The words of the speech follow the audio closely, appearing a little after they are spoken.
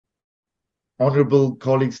honorable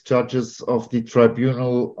colleagues, judges of the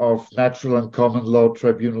Tribunal of Natural and Common Law,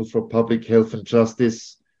 Tribunal for Public Health and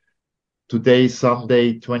Justice, today,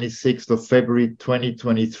 Sunday, 26th of February,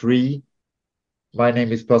 2023. My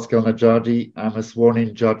name is Pascal Nadjardi. I'm a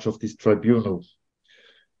sworn-in judge of this tribunal.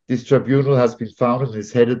 This tribunal has been founded and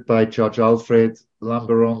is headed by Judge Alfred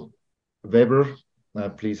Lamberon Weber.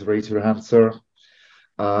 Please raise your hand, sir.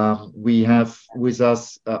 We have with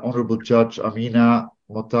us Honorable Judge Amina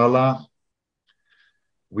Motala.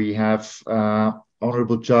 We have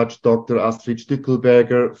Honorable Judge Dr. Astrid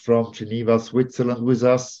Stückelberger from Geneva, Switzerland with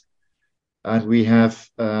us. And we have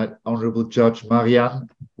Honorable Judge Marianne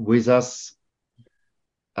with us.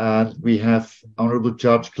 And we have Honorable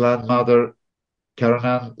Judge Grandmother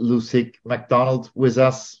Karanan Lusik MacDonald with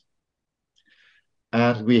us.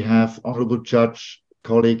 And we have Honorable Judge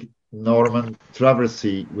colleague Norman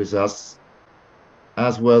Traversy with us,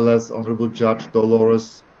 as well as Honorable Judge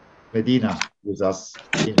Dolores Medina with us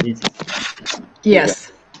in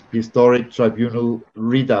this historic tribunal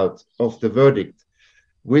readout of the verdict.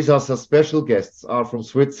 With us as special guests are from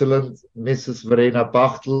Switzerland, Mrs. Verena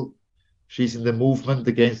Bachtel. She's in the movement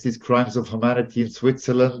against these crimes of humanity in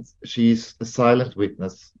Switzerland. She's a silent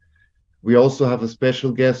witness. We also have a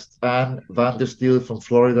special guest, Anne Vandersteel from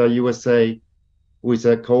Florida, USA, who is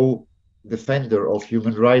a co-defender of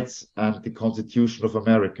human rights and the Constitution of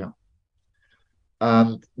America.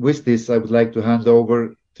 And with this, I would like to hand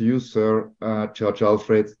over to you, sir, Judge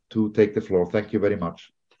Alfred, to take the floor. Thank you very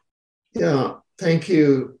much. Yeah, thank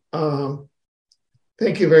you.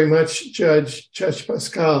 Thank you very much, Judge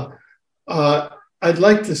Pascal. I'd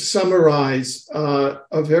like to summarize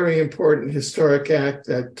a very important historic act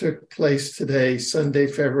that took place today, Sunday,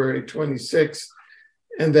 February 26th,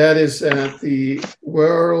 and that is that the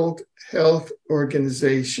World Health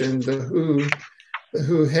Organization, the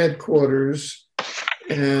WHO headquarters,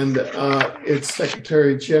 and its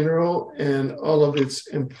Secretary General and all of its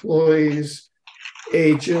employees,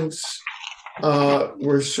 agents,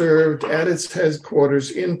 were served at its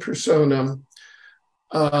headquarters in personam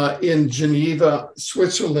in Geneva,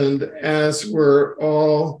 Switzerland, as were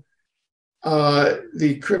all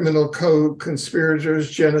the criminal code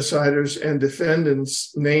conspirators, genociders, and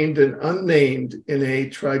defendants named and unnamed in a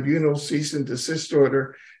tribunal cease and desist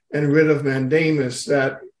order and writ of mandamus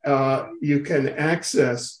that you can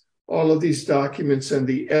access all of these documents and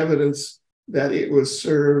the evidence that it was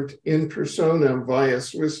served in persona via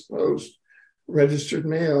Swiss Post registered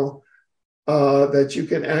mail that you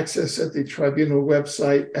can access at the tribunal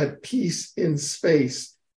website at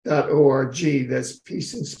peaceinspace.org. That's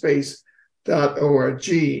peaceinspace.org.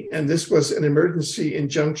 And this was an emergency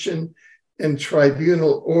injunction and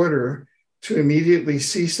tribunal order to immediately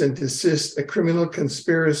cease and desist a criminal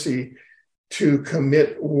conspiracy to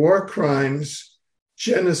commit war crimes,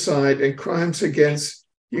 genocide, and crimes against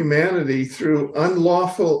humanity through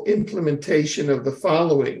unlawful implementation of the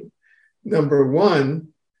following. Number one,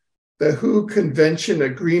 the WHO Convention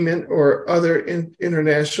Agreement or other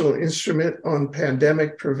international instrument on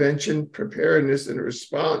pandemic prevention, preparedness, and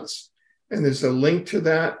response. And there's a link to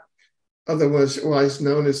that, otherwise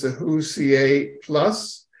known as the WHO CA+.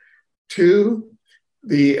 Two,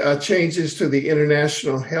 the changes to the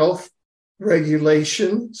international health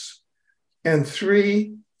regulations. And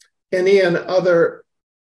three, any and all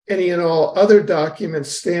other documents,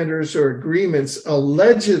 standards, or agreements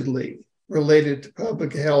allegedly related to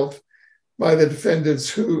public health by the defendants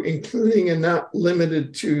who, including and not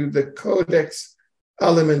limited to the Codex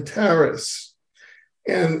Alimentarius.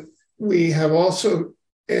 And we have also,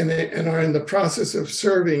 and are in the process of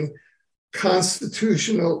serving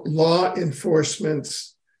constitutional law enforcement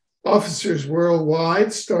officers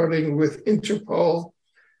worldwide, starting with Interpol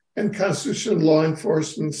and constitutional law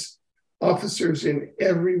enforcement officers in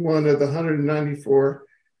every one of the 194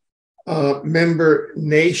 member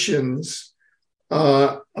nations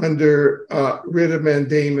under writ of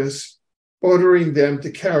mandamus, ordering them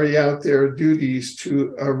to carry out their duties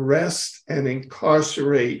to arrest and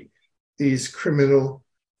incarcerate these criminal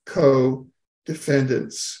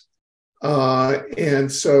co-defendants.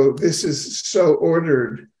 And so this is so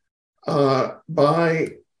ordered by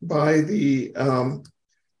the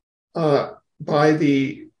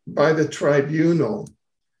tribunal.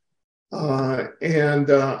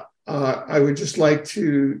 I would just like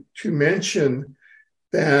to mention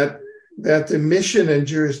that the mission and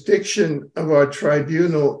jurisdiction of our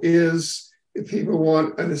tribunal is, if people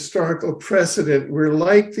want an historical precedent, we're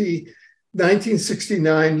like the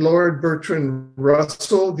 1969 Lord Bertrand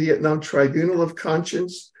Russell Vietnam Tribunal of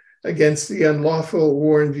Conscience against the unlawful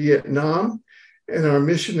war in Vietnam. And our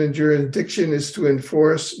mission and jurisdiction is to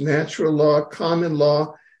enforce natural law, common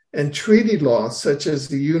law, and treaty law, such as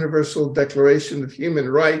the Universal Declaration of Human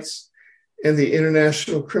Rights and the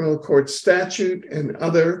International Criminal Court Statute and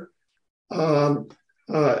other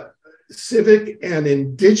civic and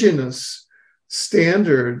indigenous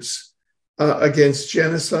standards against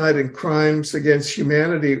genocide and crimes against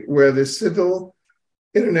humanity, where the civil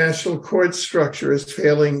international court structure is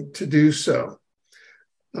failing to do so.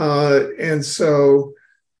 And so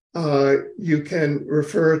you can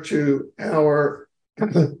refer to our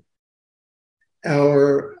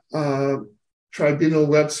tribunal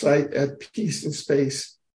website at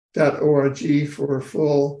peaceandspace.org for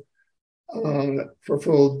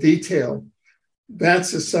full detail.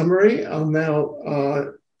 That's a summary. I'll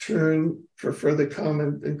now turn for further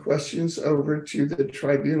comment and questions over to the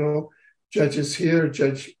tribunal judges here,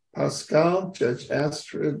 Judge Pascal, Judge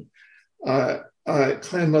Astrid,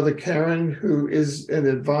 Clan Mother Karen, who is an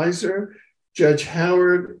advisor, Judge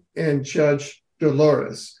Howard, and Judge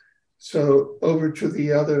Dolores. So over to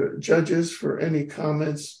the other judges for any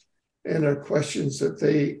comments and or questions that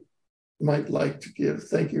they might like to give.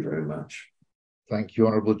 Thank you very much. Thank you,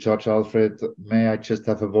 Honorable Judge Alfred. May I just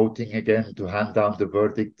have a voting again to hand down the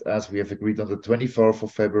verdict as we have agreed on the 24th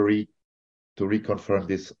of February to reconfirm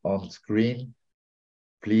this on screen.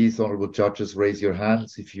 Please, Honorable Judges, raise your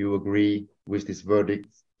hands if you agree with this verdict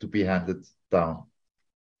to be handed down.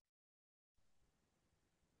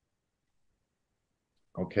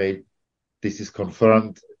 Okay, this is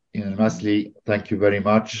confirmed unanimously. Thank you very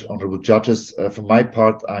much, Honorable Judges. For my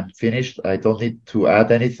part, I'm finished. I don't need to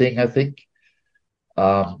add anything, I think.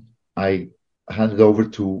 I hand it over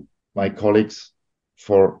to my colleagues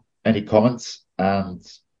for any comments, and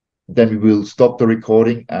then we will stop the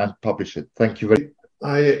recording and publish it. Thank you very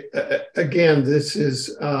much. Again, this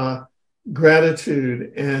is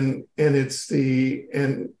gratitude, and it's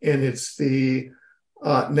the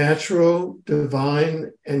natural,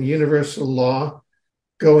 divine, and universal law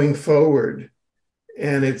going forward,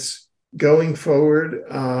 and it's going forward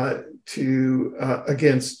to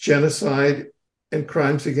against genocide and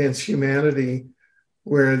crimes against humanity,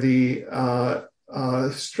 where the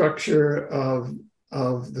structure of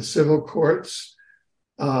the civil courts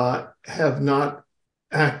have not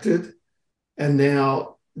acted, and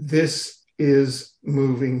now this is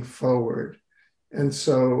moving forward. And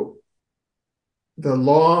so the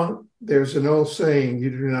law, there's an old saying, you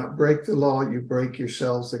do not break the law, you break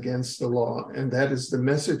yourselves against the law. And that is the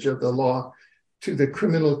message of the law to the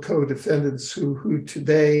criminal co-defendants who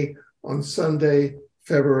today, on Sunday,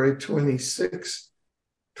 February 26,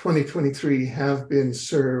 2023, have been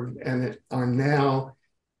served and are now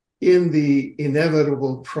in the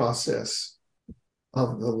inevitable process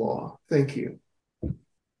of the law. Thank you.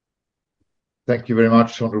 Thank you very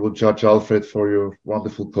much, Honorable Judge Alfred, for your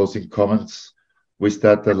wonderful closing comments. With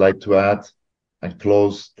that, I'd like to add and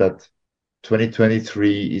close that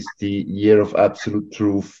 2023 is the year of absolute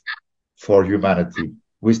truth for humanity.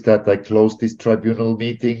 With that, I close this tribunal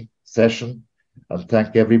meeting session and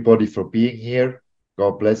thank everybody for being here.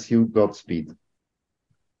 God bless you. Godspeed.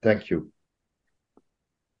 Thank you.